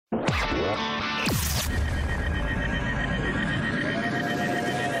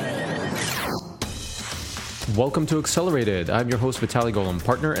Welcome to Accelerated. I'm your host, Vitaly Golom,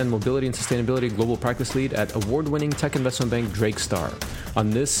 partner and mobility and sustainability global practice lead at award-winning tech investment bank Drakestar. On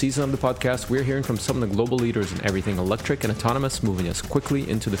this season of the podcast, we're hearing from some of the global leaders in everything electric and autonomous, moving us quickly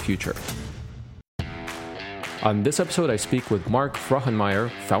into the future. On this episode, I speak with Mark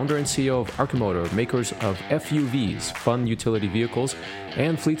Frohnmayer, founder and CEO of Arcimoto, makers of FUVs, fun utility vehicles,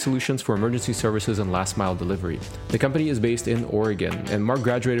 and fleet solutions for emergency services and last-mile delivery. The company is based in Oregon, and Mark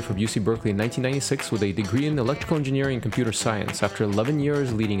graduated from UC Berkeley in 1996 with a degree in electrical engineering and computer science. After 11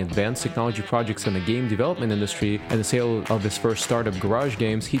 years leading advanced technology projects in the game development industry and the sale of his first startup Garage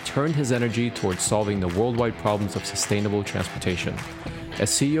Games, he turned his energy towards solving the worldwide problems of sustainable transportation. As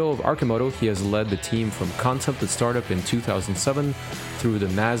CEO of Arcimoto, he has led the team from concept to startup in 2007 through the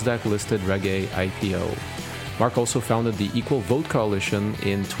NASDAQ-listed Reg A IPO. Mark also founded the Equal Vote Coalition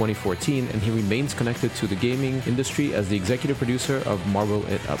in 2014, and he remains connected to the gaming industry as the executive producer of Marvel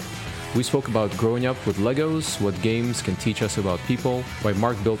It Up. We spoke about growing up with Legos, what games can teach us about people, why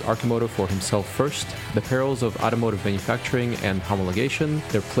Mark built Arcimoto for himself first, the perils of automotive manufacturing and homologation,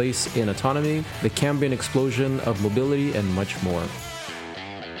 their place in autonomy, the Cambrian explosion of mobility, and much more.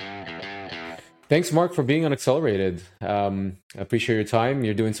 Thanks, Mark, for being on Accelerated. I appreciate your time.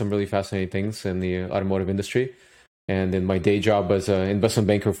 You're doing some really fascinating things in the automotive industry. And in my day job as an investment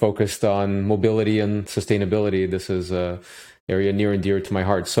banker focused on mobility and sustainability, this is an area near and dear to my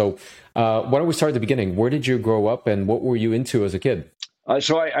heart. So why don't we start at the beginning? Where did you grow up and what were you into as a kid?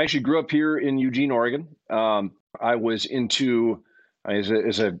 So I actually grew up here in Eugene, Oregon. I was into, as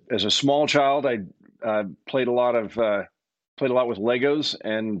a small child, I played a lot with Legos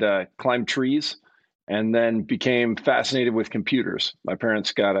and climbed trees, and then became fascinated with computers. My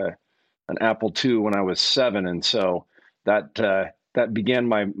parents got an Apple II when I was 7, and so that began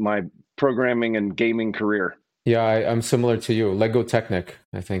my programming and gaming career. Yeah, I'm similar to you. Lego Technic,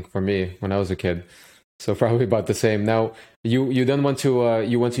 I think, for me when I was a kid. So probably about the same. Now, you then went to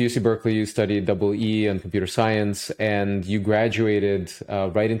UC Berkeley. You studied double E and computer science, and you graduated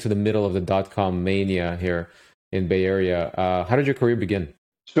right into the middle of the .com mania here in Bay Area. How did your career begin?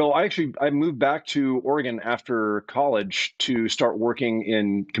 So I moved back to Oregon after college to start working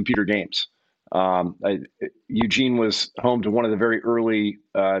in computer games. Eugene was home to one of the very early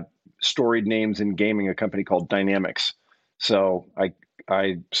storied names in gaming, a company called Dynamics. So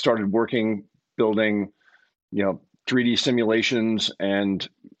I started working building, 3D simulations and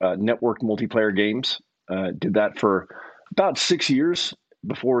networked multiplayer games. Did that for about 6 years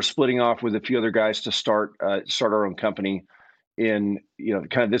before splitting off with a few other guys to start our own company in,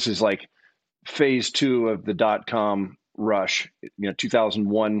 this is like phase 2 of the .com rush,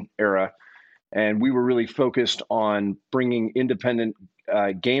 2001 era. And we were really focused on bringing independent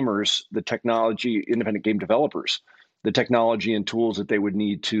gamers, independent game developers, the technology and tools that they would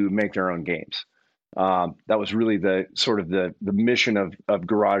need to make their own games. That was really the mission of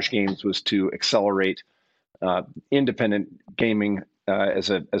Garage Games, was to accelerate independent gaming as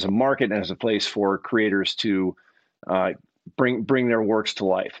a market and as a place for creators to bring their works to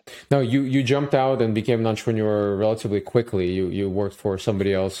life. Now, you jumped out and became an entrepreneur relatively quickly. You worked for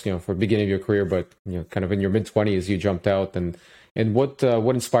somebody else, for the beginning of your career, but kind of in your mid-20s, you jumped out. And what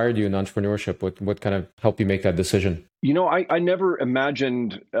inspired you in entrepreneurship? What kind of helped you make that decision? I never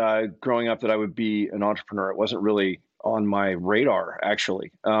imagined growing up that I would be an entrepreneur. It wasn't really on my radar,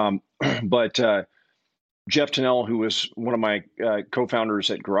 actually. But Jeff Tennell, who was one of my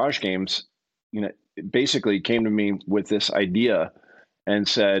co-founders at Garage Games, basically came to me with this idea and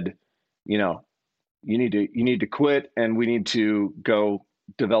said, you need to quit, and we need to go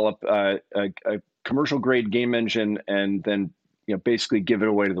develop a commercial grade game engine, and then basically give it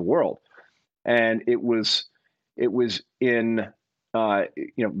away to the world. And it was in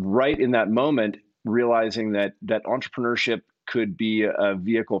right in that moment, realizing that entrepreneurship could be a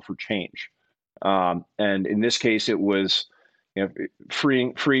vehicle for change. And in this case, it was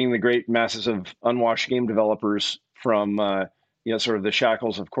freeing the great masses of unwashed game developers from sort of the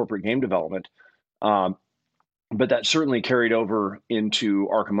shackles of corporate game development. But that certainly carried over into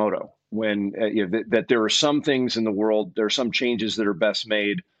Arcimoto, when that there are some things in the world, there are some changes that are best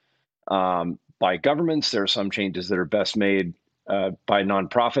made by governments, there are some changes that are best made by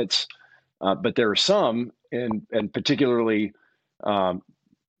nonprofits, but there are some, and particularly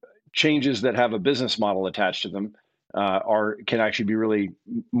changes that have a business model attached to them, can actually be really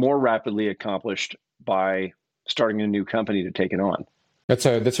more rapidly accomplished by starting a new company to take it on. That's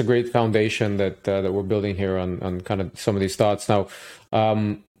a great foundation that we're building here on kind of some of these thoughts. Now,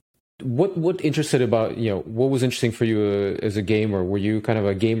 what interested about, what was interesting for you as a gamer? Were you kind of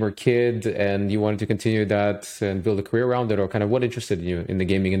a gamer kid and you wanted to continue that and build a career around it, or kind of what interested you in the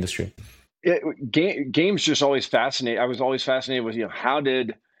gaming industry? Games just always fascinate. I was always fascinated with, how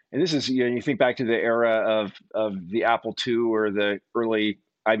did, and this is, you think back to the era of the Apple II or the early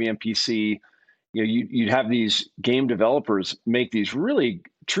IBM PC, you'd have these game developers make these really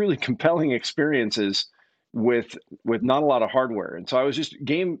truly compelling experiences with not a lot of hardware. And so I was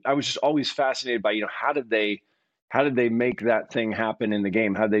just always fascinated by, how did they make that thing happen in the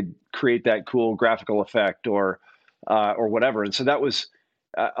game? How did they create that cool graphical effect or whatever? And so that was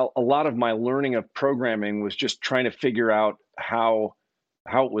a lot of my learning of programming was just trying to figure out how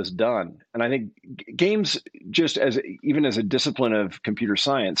it was done. And I think games, just even as a discipline of computer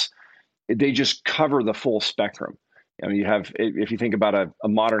science, they just cover the full spectrum. I mean, if you think about a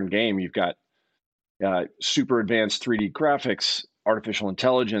modern game, you've got super advanced 3D graphics, artificial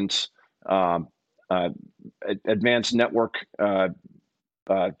intelligence, advanced network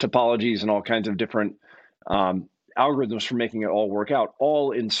topologies, and all kinds of different algorithms for making it all work out,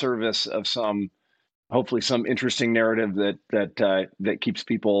 all in service of hopefully some interesting narrative that keeps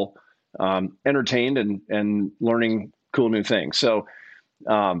people entertained and learning cool new things. So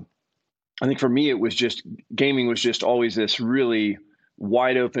I think for me, gaming was just always this really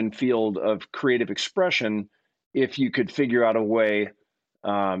wide open field of creative expression if you could figure out a way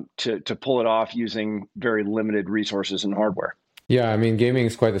to pull it off using very limited resources and hardware. Yeah, I mean, gaming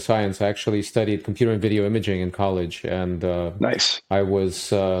is quite a science. I actually studied computer and video imaging in college, and nice. I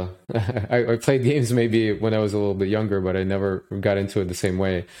was I played games maybe when I was a little bit younger, but I never got into it the same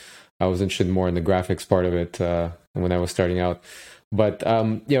way. I was interested more in the graphics part of it when I was starting out. But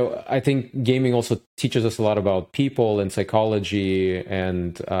I think gaming also teaches us a lot about people and psychology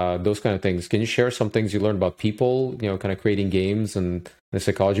and those kind of things. Can you share some things you learned about people, kind of creating games and the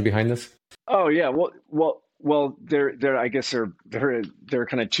psychology behind this? Oh yeah, well, there. I guess there are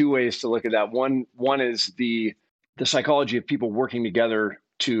kind of two ways to look at that. One is the psychology of people working together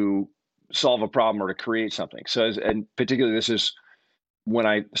to solve a problem or to create something. So, and particularly, this is when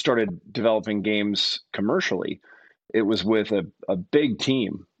I started developing games commercially. It was with a big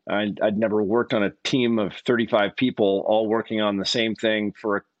team. I'd never worked on a team of 35 people all working on the same thing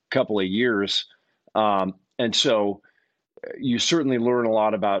for a couple of years, and so you certainly learn a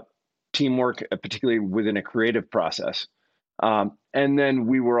lot about teamwork, particularly within a creative process. And then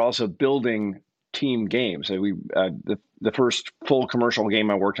we were also building team games. So the first full commercial game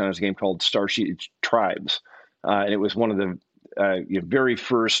I worked on was a game called Starship Tribes, and it was one of the very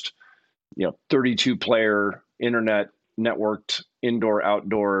first 32 player internet networked indoor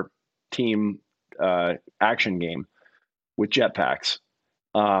outdoor team action game with jetpacks,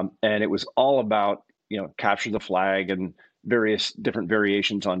 and it was all about capture the flag and various different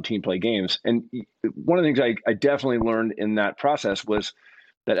variations on team play games. And one of the things I definitely learned in that process was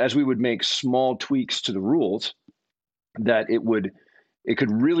that as we would make small tweaks to the rules, that it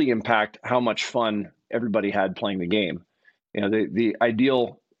could really impact how much fun everybody had playing the game. The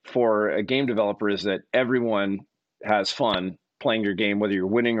ideal for a game developer is that everyone has fun playing your game, whether you're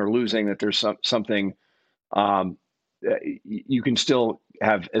winning or losing, that there's something you can still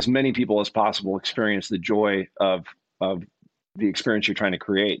have as many people as possible experience the joy of the experience you're trying to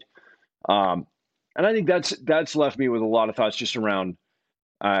create. And I think that's left me with a lot of thoughts just around,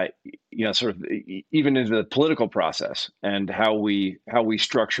 sort of even into the political process and how we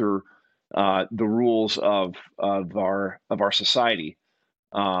structure the rules of our society.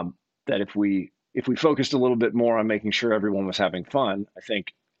 That if we focused a little bit more on making sure everyone was having fun, I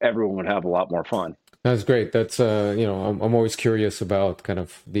think everyone would have a lot more fun. That's great. That's I'm always curious about kind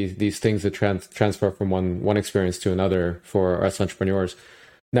of these things that transfer from one experience to another for us entrepreneurs.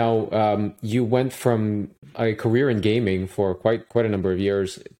 Now, you went from a career in gaming for quite a number of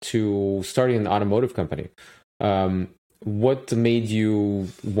years to starting an automotive company. What made you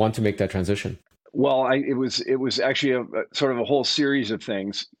want to make that transition? Well, it was actually a sort of a whole series of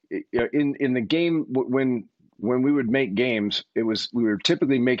things. In the game, when we would make games, we were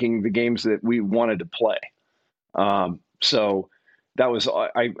typically making the games that we wanted to play. So that was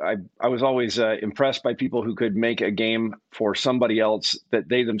I was always impressed by people who could make a game for somebody else that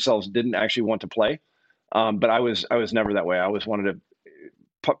they themselves didn't actually want to play. But I was never that way. I always wanted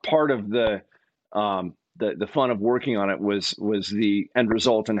to. Part of the fun of working on it was the end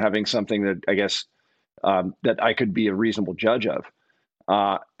result and having something that I guess that I could be a reasonable judge of.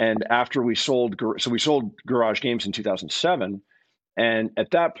 And after we sold Garage Games in 2007, and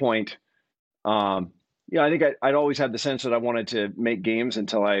at that point, I think I'd always had the sense that I wanted to make games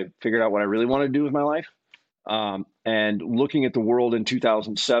until I figured out what I really wanted to do with my life. And looking at the world in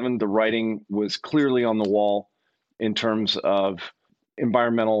 2007, the writing was clearly on the wall in terms of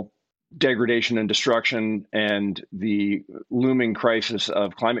environmental degradation and destruction and the looming crisis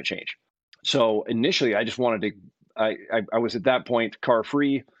of climate change. So initially, I just wanted to. I was at that point car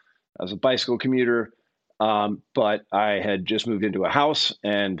free. I was a bicycle commuter, but I had just moved into a house,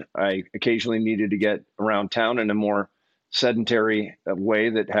 and I occasionally needed to get around town in a more sedentary way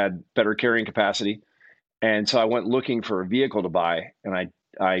that had better carrying capacity. And so I went looking for a vehicle to buy, and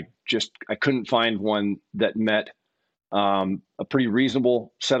I couldn't find one that met a pretty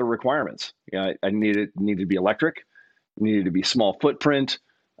reasonable set of requirements. I needed to be electric, needed to be small footprint,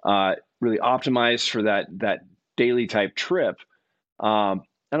 really optimized for that daily type trip,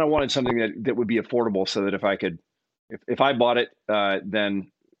 and I wanted something that would be affordable, so that if I bought it,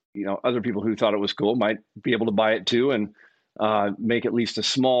 then other people who thought it was cool might be able to buy it too, and make at least a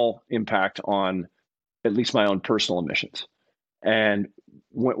small impact on at least my own personal emissions. And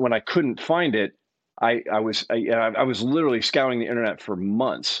when I couldn't find it, I was literally scouring the internet for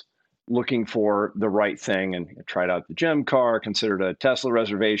months looking for the right thing, and I tried out the gem car, considered a Tesla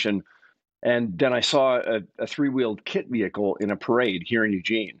reservation, and then I saw a three-wheeled kit vehicle in a parade here in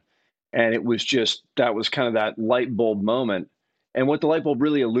Eugene, and that was kind of that light bulb moment. And what the light bulb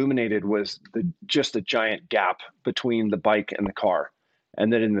really illuminated was just the giant gap between the bike and the car,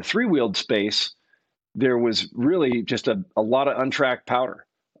 and that in the three-wheeled space there was really just a lot of untracked powder.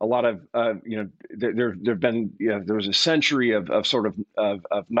 A lot of there've been there was a century of sort of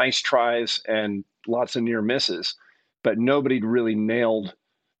nice tries and lots of near misses, but nobody really nailed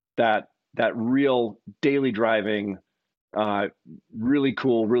that real daily driving, really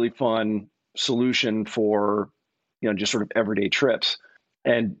cool, really fun solution for just sort of everyday trips.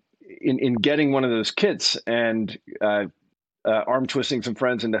 And in getting one of those kits and arm twisting some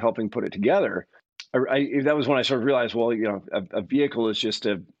friends into helping put it together, that was when I sort of realized, well, a vehicle is just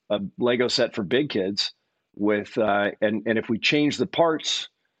a Lego set for big kids with, and if we change the parts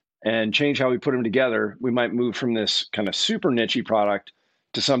and change how we put them together, we might move from this kind of super niche product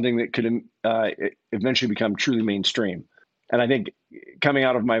to something that could eventually become truly mainstream. And I think coming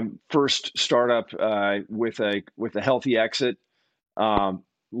out of my first startup with a healthy exit,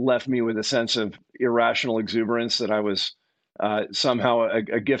 left me with a sense of irrational exuberance that I was somehow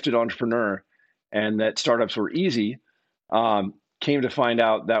a gifted entrepreneur, and that startups were easy. Came to find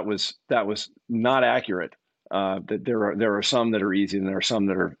out that was not accurate. That there are some that are easy, and there are some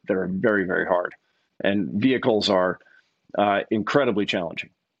that are very, very hard. And vehicles are incredibly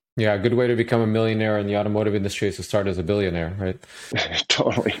challenging. Yeah, a good way to become a millionaire in the automotive industry is to start as a billionaire, right?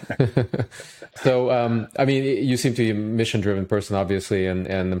 Totally. So, I mean, you seem to be a mission-driven person, obviously, and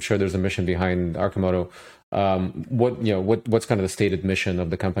I'm sure there's a mission behind Arcimoto. What's kind of the stated mission of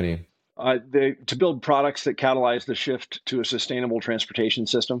the company? To build products that catalyze the shift to a sustainable transportation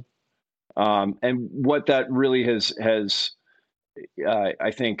system, and what that really has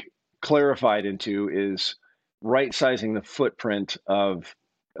I think clarified into is right sizing the footprint of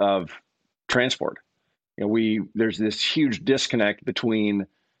transport. There's this huge disconnect between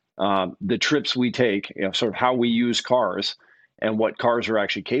the trips we take, sort of how we use cars, and what cars are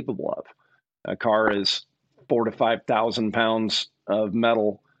actually capable of. A car is 4,000 to 5,000 pounds of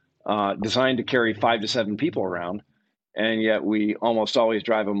metal, designed to carry 5 to 7 people around, and yet we almost always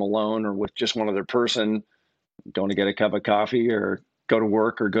drive them alone or with just one other person, going to get a cup of coffee or go to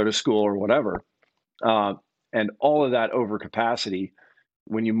work or go to school or whatever. And all of that overcapacity,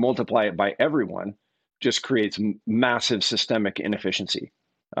 when you multiply it by everyone, just creates massive systemic inefficiency.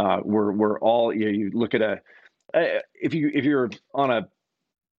 We're all, you look at if you're on a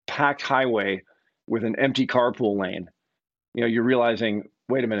packed highway with an empty carpool lane, you're realizing,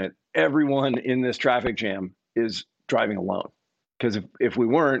 wait a minute, everyone in this traffic jam is driving alone. Because if we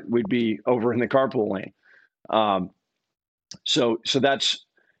weren't, we'd be over in the carpool lane. So that's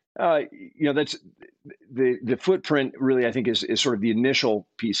that's the footprint. Really, I think is sort of the initial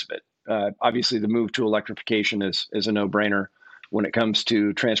piece of it. Obviously, the move to electrification is a no-brainer when it comes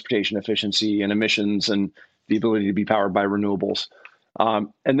to transportation efficiency and emissions and the ability to be powered by renewables.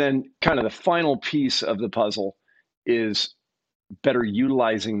 And then, kind of the final piece of the puzzle is better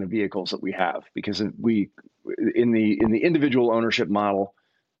utilizing the vehicles that we have, because we in the individual ownership model,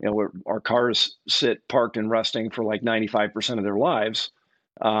 where our cars sit parked and rusting for like 95% of their lives.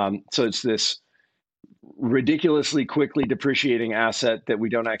 So it's this ridiculously quickly depreciating asset that we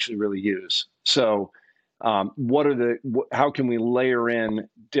don't actually really use. So how can we layer in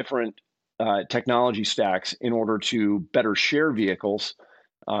different technology stacks in order to better share vehicles,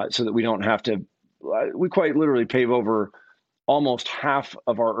 so that we don't have to, we quite literally pave over almost half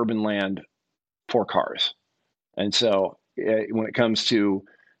of our urban land for cars. And so when it comes to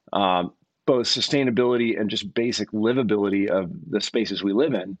both sustainability and just basic livability of the spaces we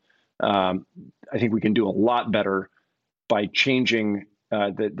live in, I think we can do a lot better by changing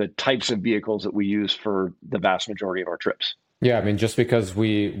the types of vehicles that we use for the vast majority of our trips. Yeah, I mean, just because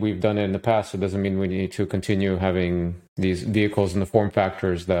we've done it in the past, it doesn't mean we need to continue having these vehicles in the form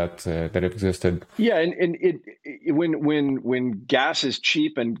factors that have existed. Yeah, and when gas is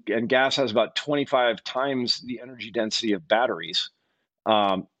cheap and gas has about 25 times the energy density of batteries,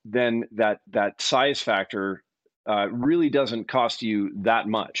 then that size factor really doesn't cost you that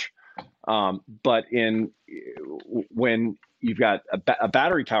much. But when you've got a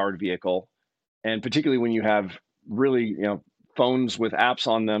battery powered vehicle, and particularly when you have really phones with apps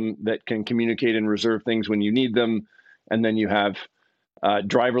on them that can communicate and reserve things when you need them, and then you have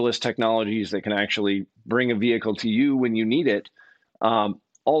driverless technologies that can actually bring a vehicle to you when you need it. All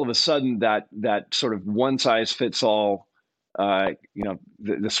of a sudden, that sort of one size fits all, the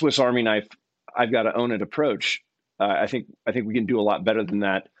Swiss Army knife, I've got to own it approach. I think we can do a lot better than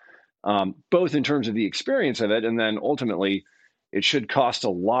that, both in terms of the experience of it, and then ultimately, it should cost a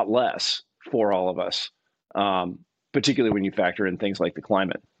lot less for all of us, particularly when you factor in things like the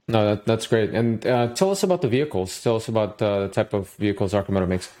climate. No, that's great. And tell us about the vehicles. Tell us about the type of vehicles Arcimoto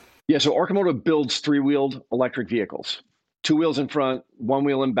makes. Yeah, so Arcimoto builds three-wheeled electric vehicles, two wheels in front, one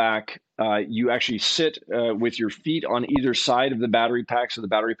wheel in back. You actually sit with your feet on either side of the battery pack. So the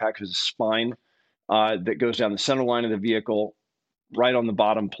battery pack is a spine that goes down the center line of the vehicle, right on the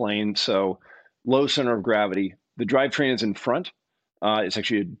bottom plane. So low center of gravity. The drivetrain is in front. It's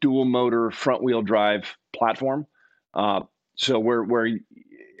actually a dual motor front wheel drive platform. So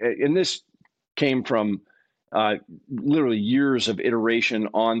and this came from literally years of iteration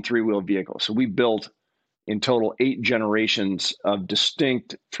on three-wheel vehicles. So we built in total 8 generations of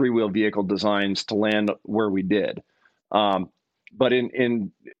distinct three-wheel vehicle designs to land where we did. But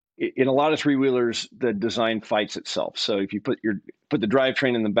in a lot of three-wheelers, the design fights itself. So if you put the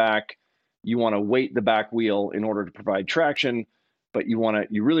drivetrain in the back, you want to weight the back wheel in order to provide traction, but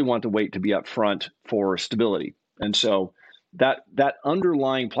you really want the weight to be up front for stability. And so that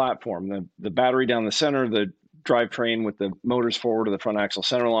underlying platform, the battery down the center, the drivetrain with the motors forward to the front axle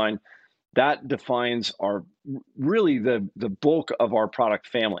center line, that defines really the bulk of our product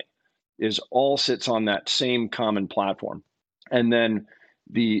family is all sits on that same common platform. And then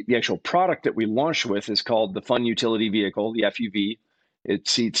the actual product that we launched with is called the Fun Utility Vehicle, the FUV. It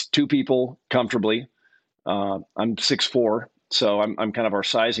seats 2 people comfortably. I'm 6'4", so I'm kind of our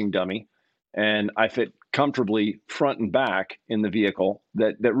sizing dummy, and I fit comfortably front and back in the vehicle.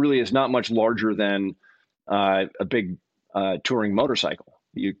 That really is not much larger than a big touring motorcycle.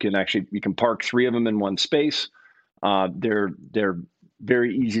 You can park 3 of them in one space. They're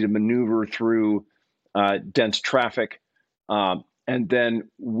very easy to maneuver through dense traffic, and then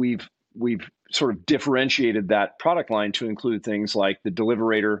we've sort of differentiated that product line to include things like the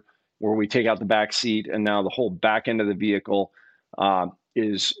Deliverator, where we take out the back seat, and now the whole back end of the vehicle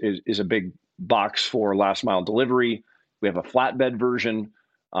is a big box for last mile delivery. We have a flatbed version.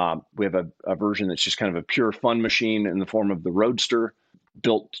 We have a version that's just kind of a pure fun machine in the form of the Roadster.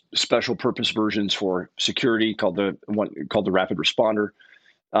 Built special purpose versions for security called the Rapid Responder.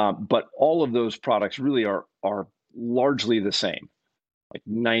 But all of those products really are largely the same. Like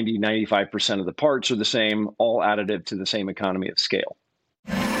 95% of the parts are the same, all additive to the same economy of scale.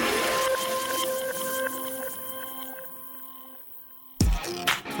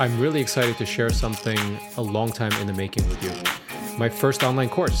 I'm really excited to share something a long time in the making with you. My first online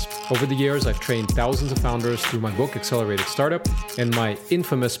course. Over the years, I've trained thousands of founders through my book, Accelerated Startup, and my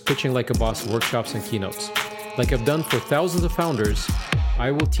infamous Pitching Like a Boss workshops and keynotes. Like I've done for thousands of founders,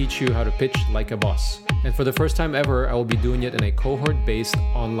 I will teach you how to pitch like a boss. And for the first time ever, I will be doing it in a cohort-based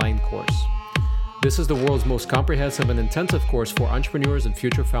online course. This is the world's most comprehensive and intensive course for entrepreneurs and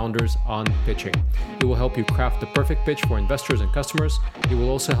future founders on pitching. It will help you craft the perfect pitch for investors and customers. It will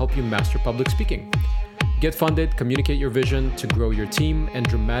also help you master public speaking. Get funded, communicate your vision to grow your team, and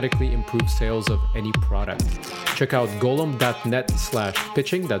dramatically improve sales of any product. Check out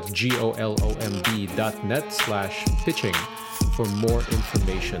golomb.net/pitching, that's golomb.net/pitching for more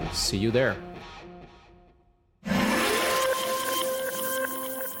information. See you there.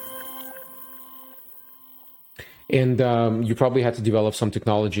 And you probably had to develop some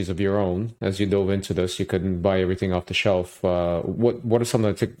technologies of your own as you dove into this. You couldn't buy everything off the shelf. What are some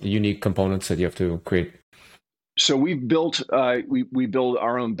of the unique components that you have to create? So we've built we build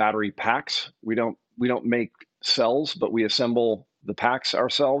our own battery packs. We don't make cells, but we assemble the packs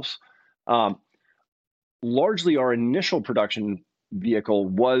ourselves. Largely, our initial production vehicle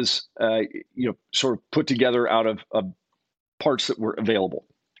was, sort of put together out of parts that were available.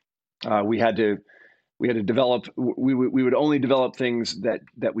 We had to develop. We would only develop things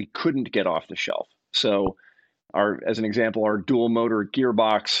that we couldn't get off the shelf. So, as an example, our dual motor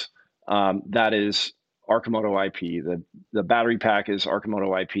gearbox, that is Arcimoto IP. The battery pack is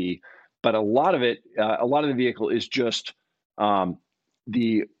Arcimoto IP, but a lot of the vehicle is just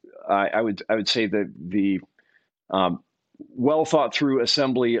the I would say the well thought through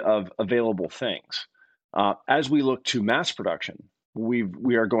assembly of available things. As we look to mass production,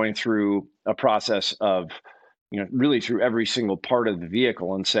 we are going through a process of, really through every single part of the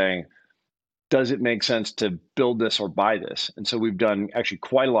vehicle and saying, does it make sense to build this or buy this? And so we've done actually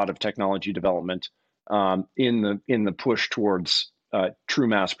quite a lot of technology development in the push towards true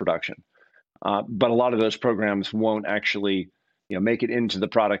mass production. But a lot of those programs won't actually, make it into the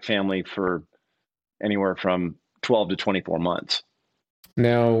product family for anywhere from 12 to 24 months.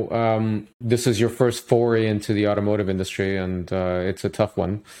 Now, this is your first foray into the automotive industry, and it's a tough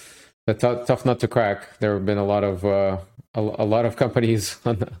one. A tough nut to crack. There have been a lot of companies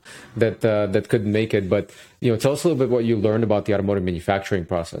that couldn't make it. But tell us a little bit what you learned about the automotive manufacturing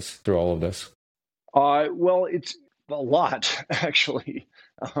process through all of this. Well, it's a lot actually.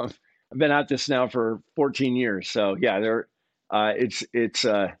 I've been at this now for 14 years, so yeah, it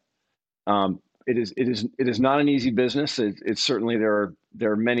is not an easy business. It's certainly there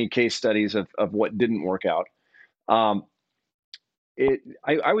are many case studies of what didn't work out. I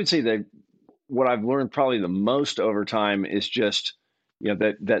would say that what I've learned probably the most over time is just,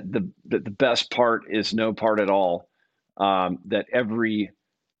 that the best part is no part at all. That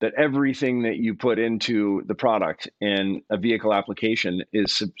everything that you put into the product in a vehicle application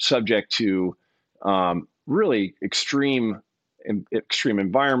is subject to really extreme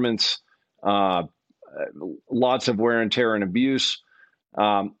environments, lots of wear and tear and abuse,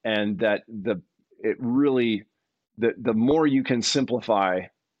 and that the more you can simplify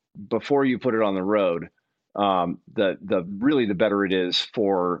before you put it on the road, the better it is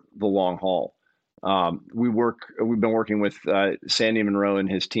for the long haul. We've been working with Sandy Monroe and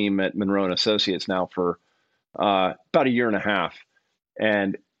his team at Monroe and Associates now for about a year and a half,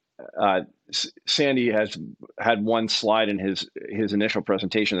 and Sandy has had one slide in his initial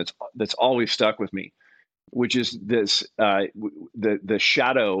presentation that's always stuck with me, which is this the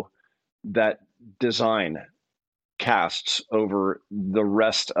shadow that design casts over the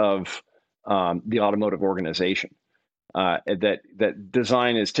rest of the automotive organization. That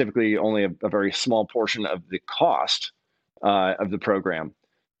design is typically only a very small portion of the cost of the program,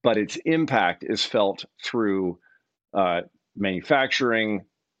 but its impact is felt through manufacturing,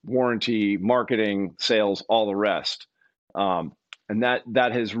 warranty, marketing, sales, all the rest. And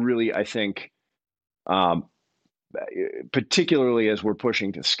that has really, I think, particularly as we're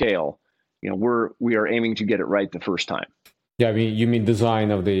pushing to scale, we are aiming to get it right the first time. Yeah, I mean, you mean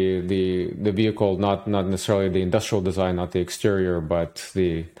design of the vehicle, not necessarily the industrial design, not the exterior, but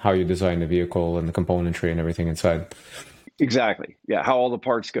how you design the vehicle and the componentry and everything inside. Exactly. Yeah, how all the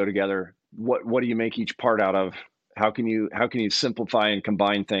parts go together. What do you make each part out of? How can you simplify and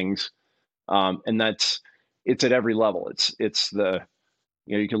combine things? And it's at every level. It's the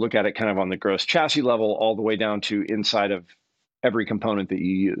you can look at it kind of on the gross chassis level all the way down to inside of every component that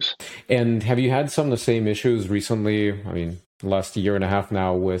you use. And have you had some of the same issues recently? I mean, the last year and a half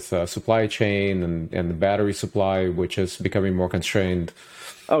now with supply chain and the battery supply, which is becoming more constrained.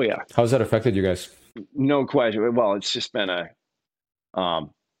 Oh yeah. How's that affected you guys? No question. Well, it's just been an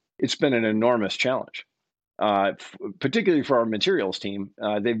enormous challenge, particularly for our materials team.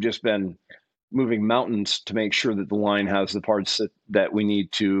 They've just been moving mountains to make sure that the line has the parts that we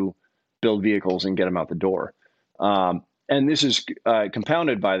need to build vehicles and get them out the door. And this is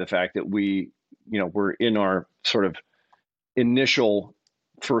compounded by the fact that we're in our sort of initial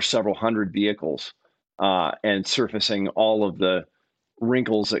first several hundred vehicles and surfacing all of the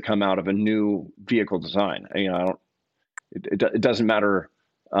wrinkles that come out of a new vehicle design. It doesn't matter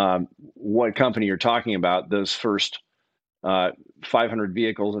what company you're talking about. Those first 500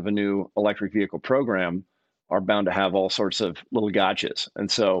 vehicles of a new electric vehicle program are bound to have all sorts of little gotchas.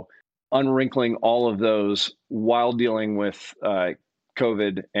 And so unwrinkling all of those while dealing with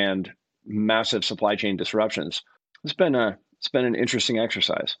COVID and massive supply chain disruptions, it's been an interesting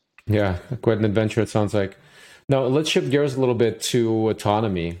exercise. Yeah, quite an adventure, it sounds like. Now, let's shift gears a little bit to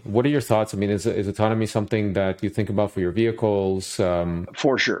autonomy. What are your thoughts? I mean, is autonomy something that you think about for your vehicles?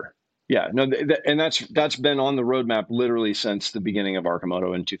 For sure. Yeah, no, and that's been on the roadmap literally since the beginning of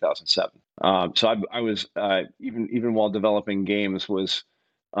Arcimoto in 2007. So I was even while developing games was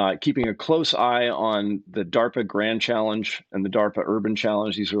keeping a close eye on the DARPA Grand Challenge and the DARPA Urban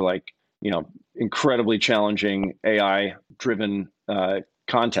Challenge. These are like, incredibly challenging AI-driven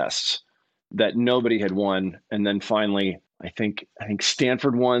contests that nobody had won. And then finally, I think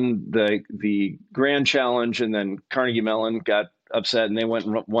Stanford won the Grand Challenge, and then Carnegie Mellon got upset and they went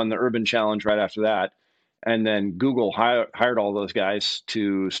and won the Urban Challenge right after that. And then Google hired all those guys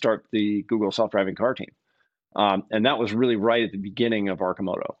to start the Google self-driving car team. And that was really right at the beginning of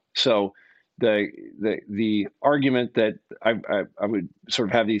Arcimoto. So the argument that I would sort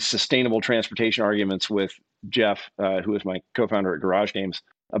of have these sustainable transportation arguments with Jeff, who is my co-founder at Garage Games,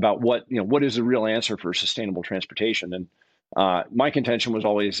 about what is the real answer for sustainable transportation. And my contention was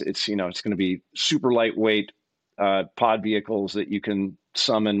always it's going to be super lightweight pod vehicles that you can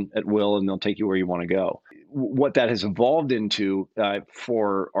summon at will, and they'll take you where you want to go. What that has evolved into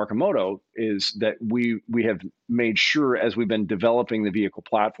for Arcimoto is that we have made sure, as we've been developing the vehicle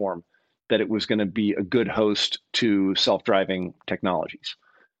platform, that it was going to be a good host to self-driving technologies.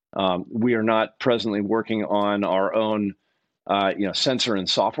 We are not presently working on our own sensor and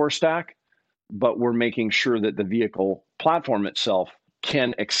software stack, but we're making sure that the vehicle platform itself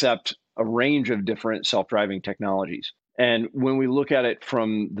can accept a range of different self-driving technologies. And when we look at it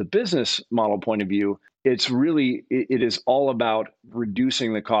from the business model point of view, it is all about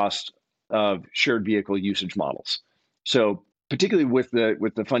reducing the cost of shared vehicle usage models. So particularly with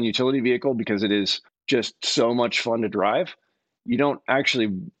the fun utility vehicle, because it is just so much fun to drive, you don't actually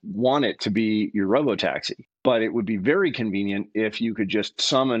want it to be your robotaxi, but it would be very convenient if you could just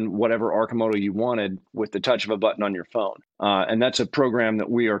summon whatever Arcimoto you wanted with the touch of a button on your phone. And that's a program that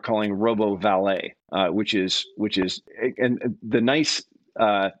we are calling Robo Valet, which is, and the nice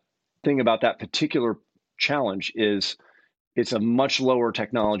thing about that particular challenge is it's a much lower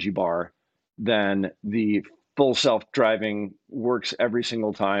technology bar than the full self-driving, works every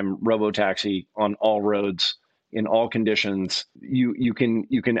single time robotaxi on all roads in all conditions. You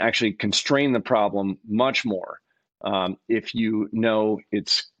can actually constrain the problem much more if you know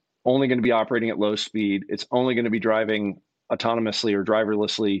it's only going to be operating at low speed. It's only going to be driving autonomously or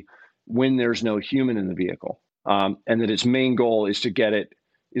driverlessly when there's no human in the vehicle, and that its main goal is to get it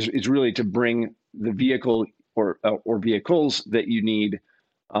is really to bring the vehicle or vehicles that you need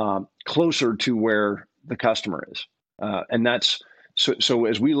closer to where the customer is, and that's so.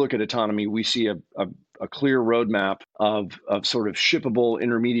 As we look at autonomy, we see a clear roadmap of sort of shippable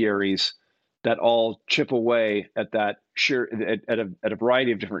intermediaries that all chip away at that at a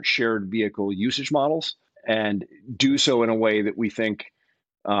variety of different shared vehicle usage models, and do so in a way that we think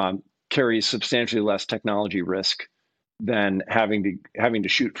carries substantially less technology risk than having to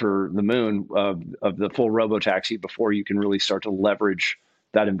shoot for the moon of the full robotaxi before you can really start to leverage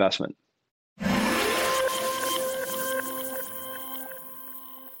that investment.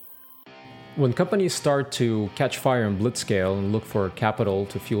 When companies start to catch fire and blitzscale and look for capital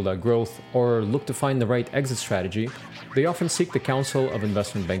to fuel that growth, or look to find the right exit strategy, they often seek the counsel of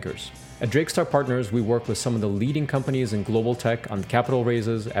investment bankers. At Drakestar Partners, we work with some of the leading companies in global tech on capital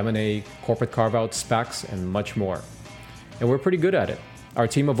raises, M&A, corporate carve-outs, SPACs, and much more. And we're pretty good at it. Our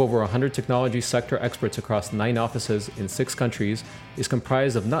team of over 100 technology sector experts across 9 offices in 6 countries is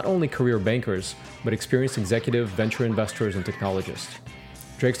comprised of not only career bankers, but experienced executive venture investors and technologists.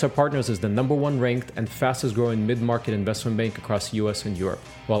 Drakestar Partners is the #1 ranked and fastest growing mid-market investment bank across the US and Europe.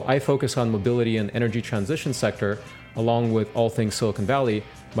 While I focus on mobility and energy transition sector, along with all things Silicon Valley,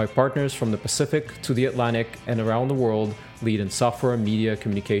 my partners from the Pacific to the Atlantic and around the world lead in software, media,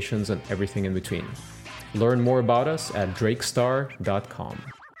 communications, and everything in between. Learn more about us at drakestar.com.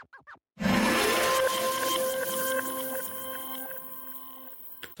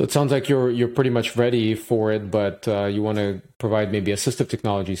 So it sounds like you're pretty much ready for it, but you want to provide maybe assistive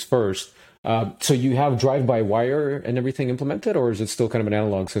technologies first. So you have drive-by-wire and everything implemented, or is it still kind of an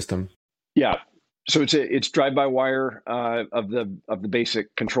analog system? Yeah, so it's drive-by-wire of the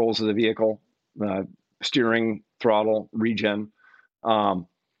basic controls of the vehicle, steering, throttle, regen,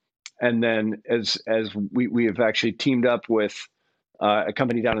 and then as we have actually teamed up with a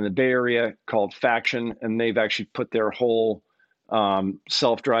company down in the Bay Area called Faction, and they've actually put their whole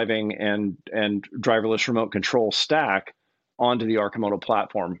self-driving and driverless remote control stack onto the Arcimoto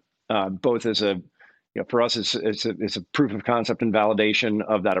platform, both as for us it's a proof of concept and validation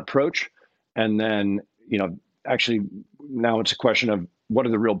of that approach, and then actually now it's a question of what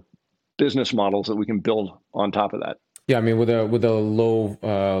are the real business models that we can build on top of that. Yeah, I mean, with a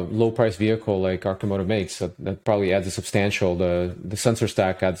low price vehicle like Arcimoto makes, that probably adds a substantial the sensor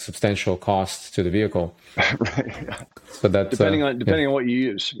stack adds substantial cost to the vehicle. Right. So that's depending on what you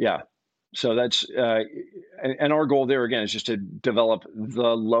use. Yeah. So that's and our goal there again is just to develop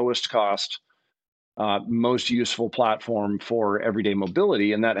the lowest cost, most useful platform for everyday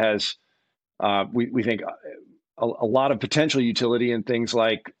mobility, and that has we think a lot of potential utility in things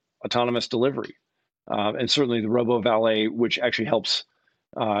like autonomous delivery, and certainly the Robo Valet, which actually helps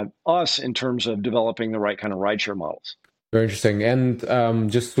us in terms of developing the right kind of rideshare models. Very interesting.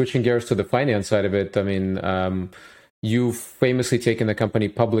 And just switching gears to the finance side of it, I mean, you've famously taken the company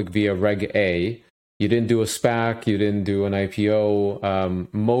public via Reg A. You didn't do a SPAC, you didn't do an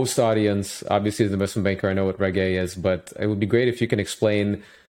IPO. Most audience, obviously, as an investment banker, I know what Reg A is, but it would be great if you can explain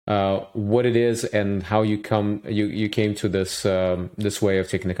what it is and how you came to this way of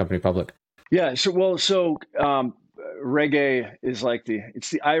taking the company public. Yeah. So Reg A is like it's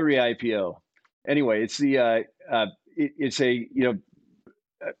the IRE IPO. Anyway, it's the it's a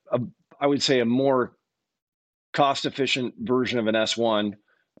I would say a more cost efficient version of an S1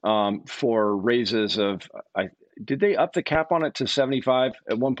 for raises of did they up the cap on it to 75?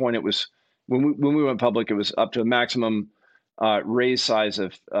 At one point, it was when we went public, it was up to a maximum raise size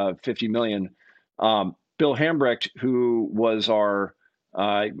of 50 million. Bill Hambrecht, who was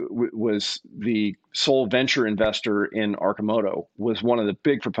was the sole venture investor in Arcimoto, was one of the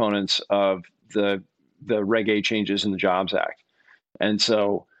big proponents of the Reg A changes in the Jobs Act. And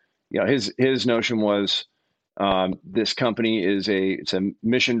so, his notion was this company it's a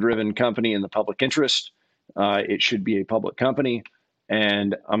mission-driven company in the public interest. It should be a public company,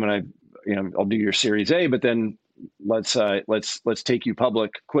 and I'll do your Series A, but then let's take you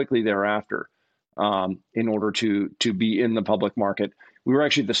public quickly thereafter, in order to be in the public market. We were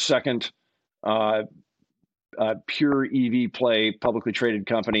actually the second pure EV play publicly traded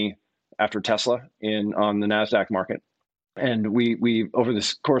company after Tesla on the NASDAQ market. And we over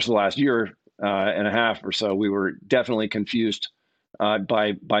this course of the last year and a half or so, we were definitely confused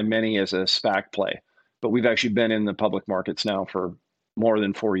by many as a SPAC play. But we've actually been in the public markets now for more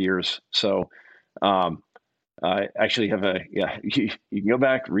than 4 years. So I actually have you can go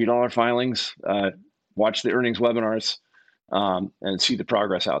back, read all our filings, watch the earnings webinars, and see the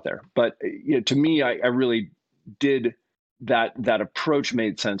progress out there. But to me, I really did that approach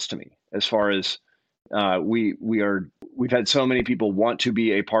made sense to me as far as we've had so many people want to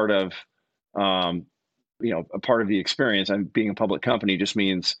be a part of a part of the experience. And being a public company just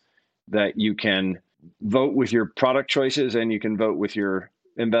means that you can vote with your product choices and you can vote with your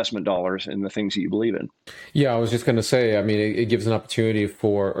investment dollars in the things that you believe in. Yeah, I was just going to say, I mean, it gives an opportunity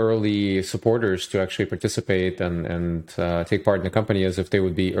for early supporters to actually participate and take part in the company as if they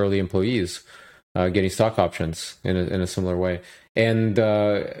would be early employees getting stock options in a similar way. And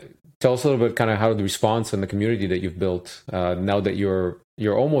tell us a little bit kind of how the response and the community that you've built now that you're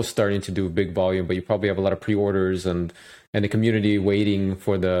almost starting to do big volume, but you probably have a lot of pre-orders and the community waiting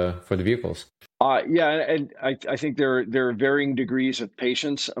for the vehicles. Yeah, and I think there are varying degrees of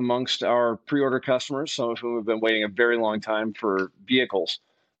patience amongst our pre-order customers, some of whom have been waiting a very long time for vehicles,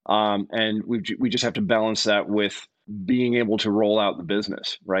 and we just have to balance that with being able to roll out the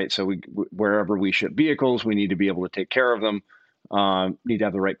business, right? So wherever we ship vehicles, we need to be able to take care of them, need to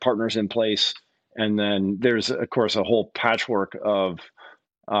have the right partners in place, and then there's of course a whole patchwork of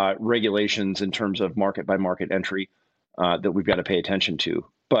regulations in terms of market by market entry that we've got to pay attention to,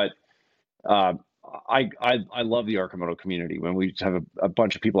 but. I love the Arcimoto community. When we have a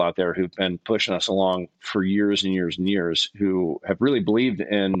bunch of people out there who've been pushing us along for years and years and years, who have really believed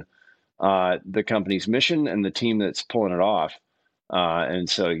in the company's mission and the team that's pulling it off. And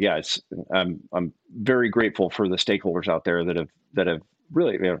so, yeah, I'm very grateful for the stakeholders out there that have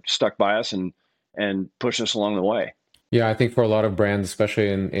really stuck by us and pushed us along the way. Yeah, I think for a lot of brands,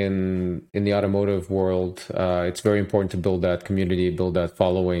 especially in the automotive world, it's very important to build that community, build that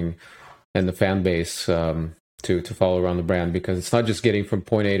following and the fan base to follow around the brand, because it's not just getting from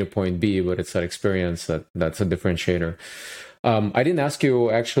point A to point B, but it's that experience that's a differentiator. I didn't ask you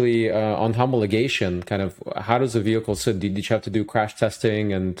actually on homologation, kind of how does the vehicle sit? Did you have to do crash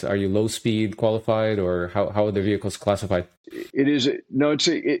testing, and are you low speed qualified, or how are the vehicles classified?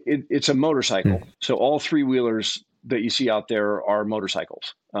 It's a motorcycle. So all three-wheelers that you see out there are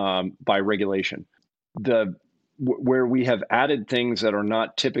motorcycles by regulation. Where we have added things that are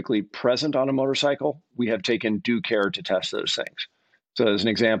not typically present on a motorcycle, we have taken due care to test those things. So as an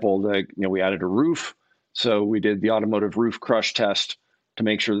example, we added a roof. So we did the automotive roof crush test to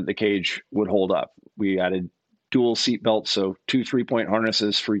make sure that the cage would hold up. We added dual seat belts, so 2 3-point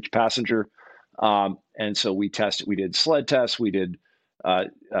harnesses for each passenger. And so we did sled tests, we did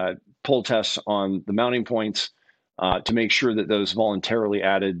pull tests on the mounting points to make sure that those voluntarily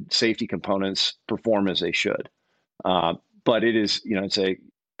added safety components perform as they should. But it is, it's a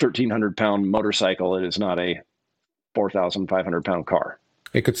 1,300-pound motorcycle. It is not a 4,500-pound car.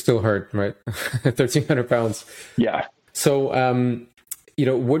 It could still hurt, right? 1,300 pounds. Yeah. So,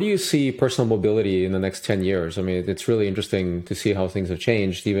 where do you see personal mobility in the next 10 years? I mean, it's really interesting to see how things have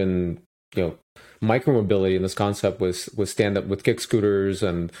changed. Even, micromobility in this concept was stand up with kick scooters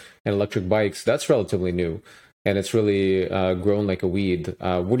and electric bikes. That's relatively new, and it's really grown like a weed.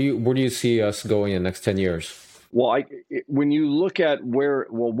 Where do you see us going in the next 10 years? Well, when you look at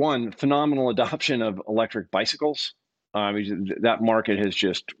one, phenomenal adoption of electric bicycles. That market has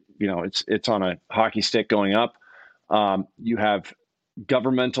just, it's on a hockey stick going up. You have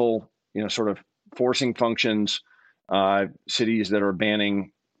governmental, sort of forcing functions, cities that are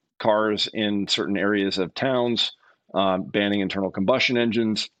banning cars in certain areas of towns, banning internal combustion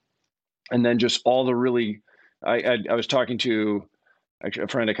engines, and then just all the really, I was talking to actually a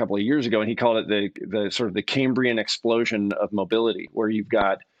friend a couple of years ago, and he called it the sort of the Cambrian explosion of mobility, where you've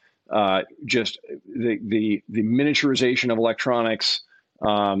got just the miniaturization of electronics,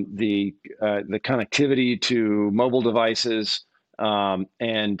 the connectivity to mobile devices,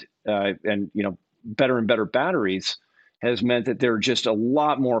 and better and better batteries has meant that there are just a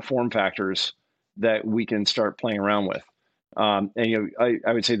lot more form factors that we can start playing around with. I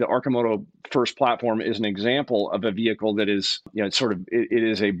would say the Arcimoto first platform is an example of a vehicle that is, it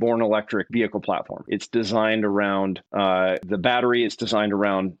is a born electric vehicle platform. It's designed around the battery. It's designed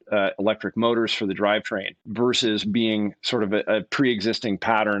around electric motors for the drivetrain versus being sort of a pre-existing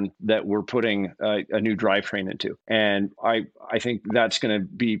pattern that we're putting a new drivetrain into. And I think that's going to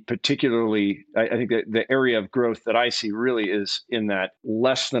be particularly, I think that the area of growth that I see really is in that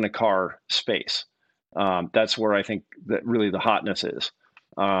less than a car space. That's where I think that really the hotness is.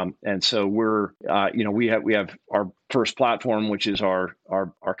 And so we're, we have our first platform, which is our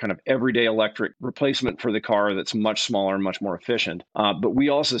kind of everyday electric replacement for the car that's much smaller and much more efficient. But we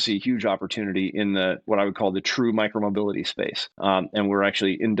also see huge opportunity in what I would call the true micromobility space. And we're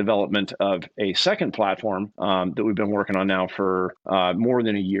actually in development of a second platform that we've been working on now for more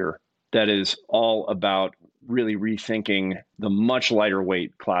than a year. That is all about really rethinking the much lighter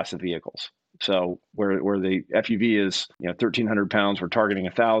weight class of vehicles. So where the FUV is 1,300 pounds, we're targeting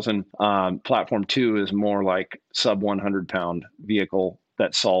 1,000. Platform 2 is more like sub 100-pound vehicle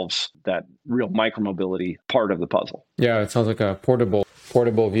that solves that real micromobility part of the puzzle. Yeah, it sounds like a portable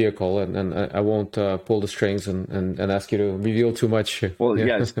vehicle, and I won't pull the strings and ask you to reveal too much. Well,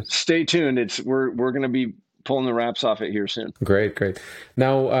 yes, stay tuned. We're going to be pulling the wraps off it here soon. Great.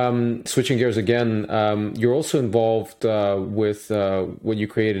 Now, switching gears again, you're also involved with what you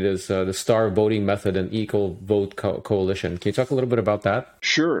created as the Star Voting Method and Equal Vote Coalition. Can you talk a little bit about that?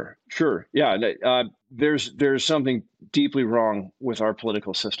 Sure. Yeah, there's something deeply wrong with our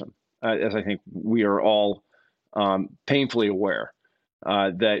political system, as I think we are all painfully aware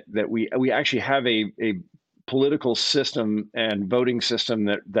that we actually have a political system and voting system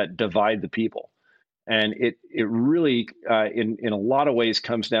that divide the people. And it really, in a lot of ways,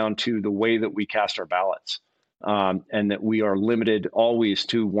 comes down to the way that we cast our ballots, and that we are limited always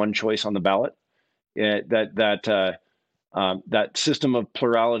to one choice on the ballot. That system of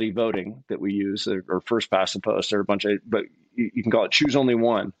plurality voting that we use, or first past the post, or a bunch of, but you can call it choose only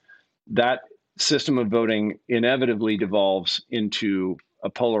one. That system of voting inevitably devolves into a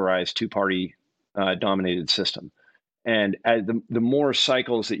polarized two-party dominated system. And as the more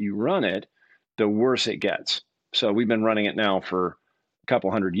cycles that you run it, the worse it gets. So we've been running it now for a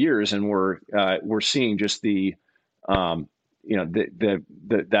couple hundred years, and we're seeing just that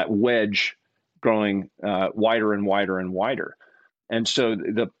wedge growing wider and wider and wider. And so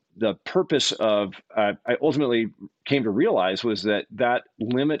the purpose of I ultimately came to realize was that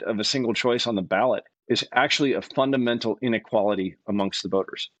limit of a single choice on the ballot is actually a fundamental inequality amongst the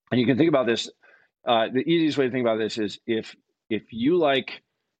voters. And you can think about this. The easiest way to think about this is if you like,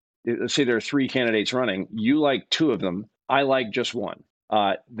 let's say there are 3 candidates running, you like 2 of them, I like just one,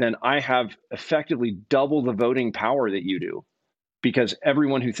 then I have effectively double the voting power that you do, because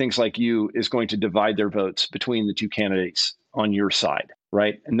everyone who thinks like you is going to divide their votes between the 2 candidates on your side,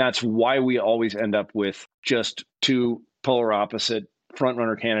 right? And that's why we always end up with just 2 polar opposite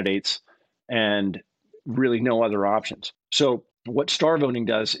frontrunner candidates and really no other options. So what star voting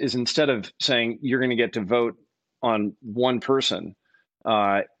does is, instead of saying you're going to get to vote on one person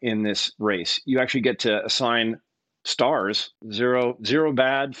in this race, you actually get to assign stars, 0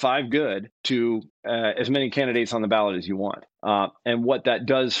 bad, 5 good, to as many candidates on the ballot as you want. And what that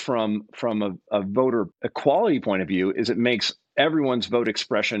does from a voter equality point of view is it makes everyone's vote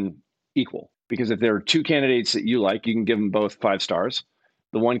expression equal. Because if there are 2 candidates that you like, you can give them both 5 stars.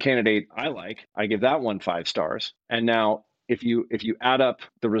 The one candidate I like, I give that one 5 stars. And now if you add up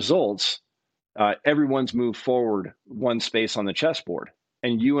the results, everyone's moved forward one space on the chessboard,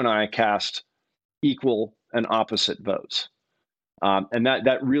 and you and I cast equal and opposite votes, and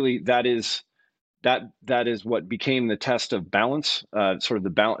that is what became the test of balance, sort of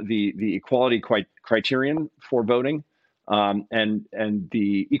the equality criterion for voting, and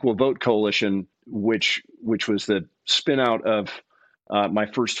the Equal Vote Coalition, which was the spin out of my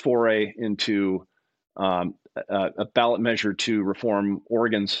first foray into a ballot measure to reform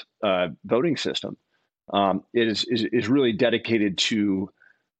Oregon's voting system. It is really dedicated to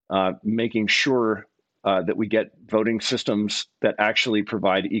making sure that we get voting systems that actually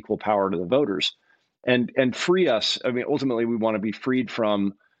provide equal power to the voters, and free us. I mean, ultimately, we want to be freed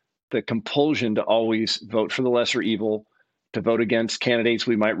from the compulsion to always vote for the lesser evil, to vote against candidates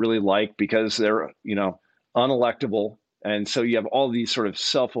we might really like because they're, unelectable. And so you have all these sort of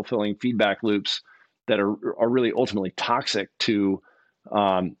self-fulfilling feedback loops that are really ultimately toxic to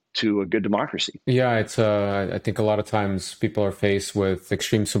a good democracy. Yeah, it's I think a lot of times people are faced with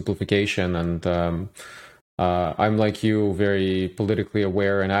extreme simplification, and I'm like you, very politically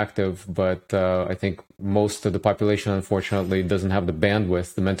aware and active, but I think most of the population, unfortunately, doesn't have the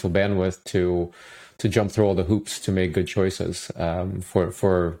bandwidth, the mental bandwidth to jump through all the hoops to make good choices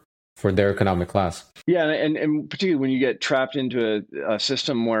for their economic class. Yeah, and particularly when you get trapped into a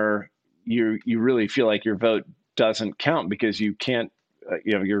system where you really feel like your vote doesn't count because you can't,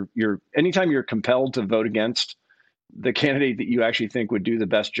 you're anytime you're compelled to vote against the candidate that you actually think would do the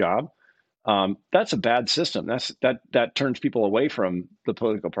best job, that's a bad system. That turns people away from the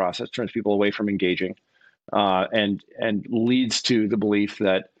political process, turns people away from engaging, and leads to the belief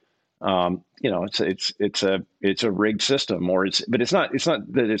that it's a rigged system, but it's not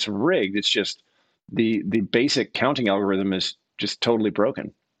that it's rigged. It's just the basic counting algorithm is just totally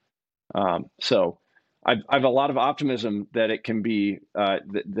broken. So I've a lot of optimism that it can be that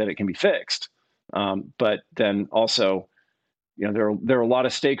it can be fixed, but then also, there are a lot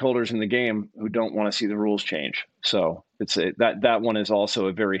of stakeholders in the game who don't want to see the rules change. So that one is also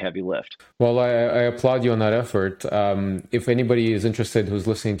a very heavy lift. Well, I applaud you on that effort. If anybody is interested who's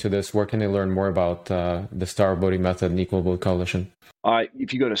listening to this, where can they learn more about the Star Voting Method and Equal Vote Coalition?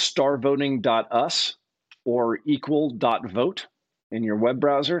 If you go to starvoting.us or equal.vote in your web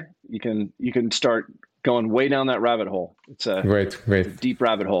browser, you can start going way down that rabbit hole. It's a great deep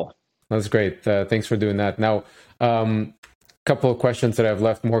rabbit hole. That's great. Thanks for doing that. Now, couple of questions that I've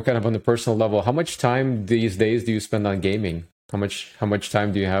left more kind of on the personal level. How much time these days do you spend on gaming? How much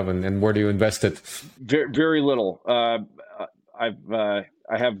time do you have, and where do you invest it? Very, very little. I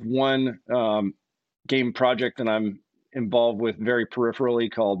have one game project that I'm involved with very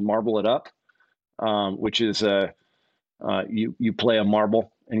peripherally called Marble It Up, which is you play a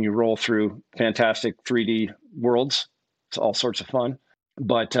marble and you roll through fantastic 3D worlds. It's all sorts of fun.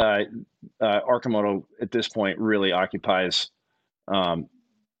 But Arcimoto at this point really occupies the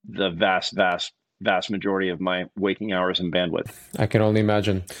vast majority of my waking hours and bandwidth. I can only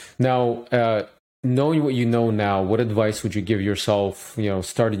imagine. Now, knowing what you know now, what advice would you give yourself,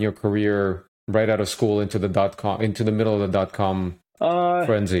 starting your career right out of school into the middle of the .com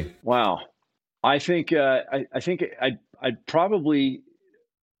frenzy? Wow. I think I'd probably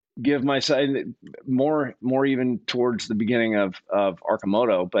give myself more even towards the beginning of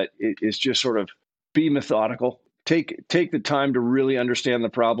Arcimoto, but it's just sort of be methodical. Take the time to really understand the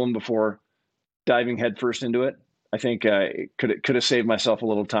problem before diving headfirst into it. I think it could have saved myself a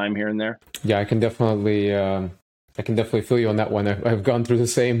little time here and there. Yeah, I can definitely feel you on that one. I've gone through the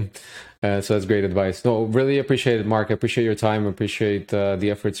same, so that's great advice. No, really appreciate it, Mark. I appreciate your time. I appreciate the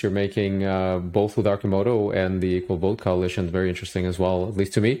efforts you're making, both with Arcimoto and the Equal Vote Coalition. Very interesting as well, at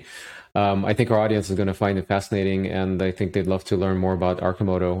least to me. I think our audience is going to find it fascinating, and I think they'd love to learn more about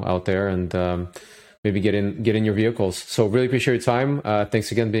Arcimoto out there and maybe get in your vehicles. So really appreciate your time.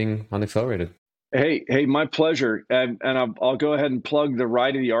 Thanks again being on Accelerated. Hey, my pleasure. And I'll go ahead and plug the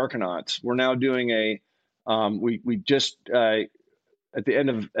Ride of the Arcanauts. We're now doing we just at the end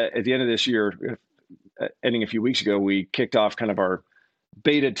of this year, ending a few weeks ago, we kicked off kind of our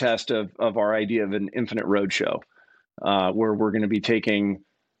beta test of our idea of an infinite roadshow, where we're going to be taking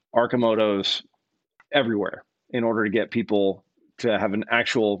Arcimotos everywhere in order to get people to have an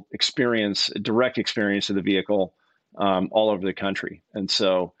actual experience, a direct experience of the vehicle, all over the country. And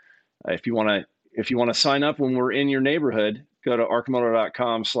so, if you want to sign up when we're in your neighborhood, go to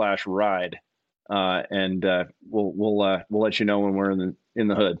arcimoto.com/ride, and we'll let you know when we're in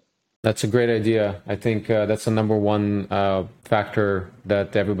the hood. That's a great idea. I think that's the number one factor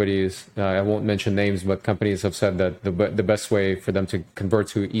that everybody is. I won't mention names, but companies have said that the best way for them to convert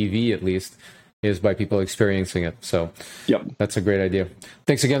to EV, at least, is by people experiencing it. So yep. That's a great idea.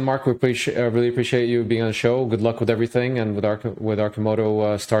 Thanks again, Mark. We really appreciate you being on the show. Good luck with everything, and with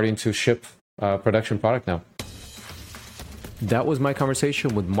Arcimoto starting to ship production product now. That was my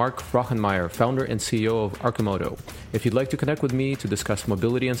conversation with Mark Frohnmayer, founder and CEO of Arcimoto. If you'd like to connect with me to discuss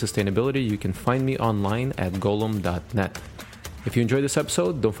mobility and sustainability, you can find me online at golem.net. If you enjoyed this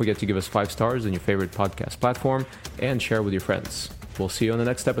episode, don't forget to give us 5 stars on your favorite podcast platform and share with your friends. We'll see you on the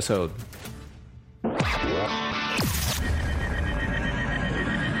next episode.